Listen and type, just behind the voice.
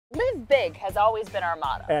big has always been our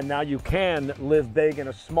motto. And now you can live big in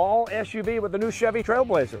a small SUV with the new Chevy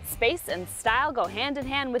Trailblazer. Space and style go hand in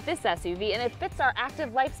hand with this SUV, and it fits our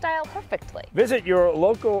active lifestyle perfectly. Visit your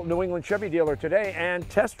local New England Chevy dealer today and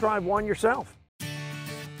test drive one yourself.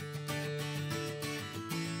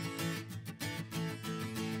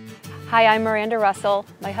 Hi, I'm Miranda Russell.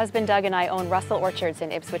 My husband Doug and I own Russell Orchards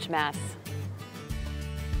in Ipswich, Mass.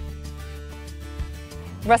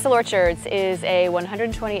 Russell Orchards is a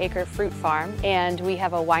 120-acre fruit farm, and we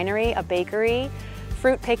have a winery, a bakery,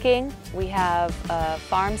 fruit picking. We have a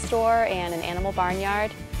farm store and an animal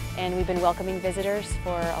barnyard, and we've been welcoming visitors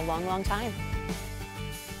for a long, long time.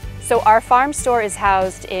 So our farm store is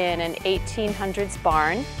housed in an 1800s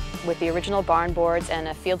barn with the original barn boards and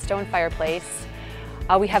a fieldstone fireplace.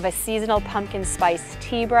 We have a seasonal pumpkin spice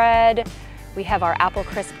tea bread. We have our apple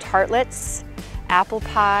crisp tartlets, apple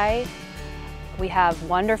pie. We have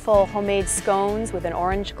wonderful homemade scones with an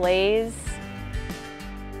orange glaze.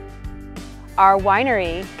 Our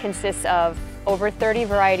winery consists of over 30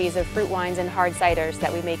 varieties of fruit wines and hard ciders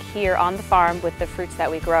that we make here on the farm with the fruits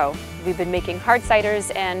that we grow. We've been making hard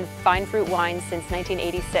ciders and fine fruit wines since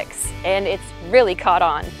 1986, and it's really caught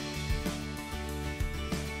on.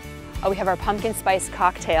 We have our pumpkin spice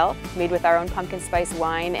cocktail made with our own pumpkin spice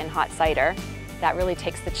wine and hot cider. That really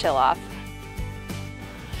takes the chill off.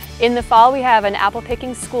 In the fall, we have an apple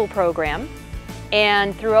picking school program,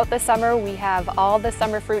 and throughout the summer we have all the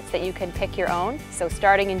summer fruits that you can pick your own. So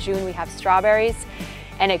starting in June we have strawberries,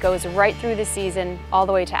 and it goes right through the season all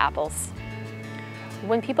the way to apples.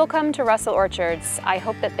 When people come to Russell Orchards, I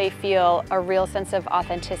hope that they feel a real sense of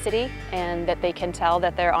authenticity and that they can tell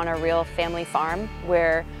that they're on a real family farm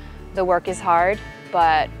where the work is hard,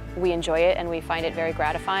 but we enjoy it and we find it very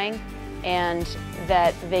gratifying, and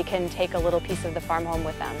that they can take a little piece of the farm home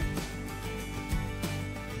with them.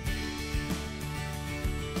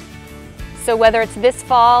 So whether it's this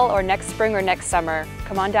fall or next spring or next summer,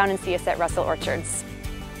 come on down and see us at Russell Orchards.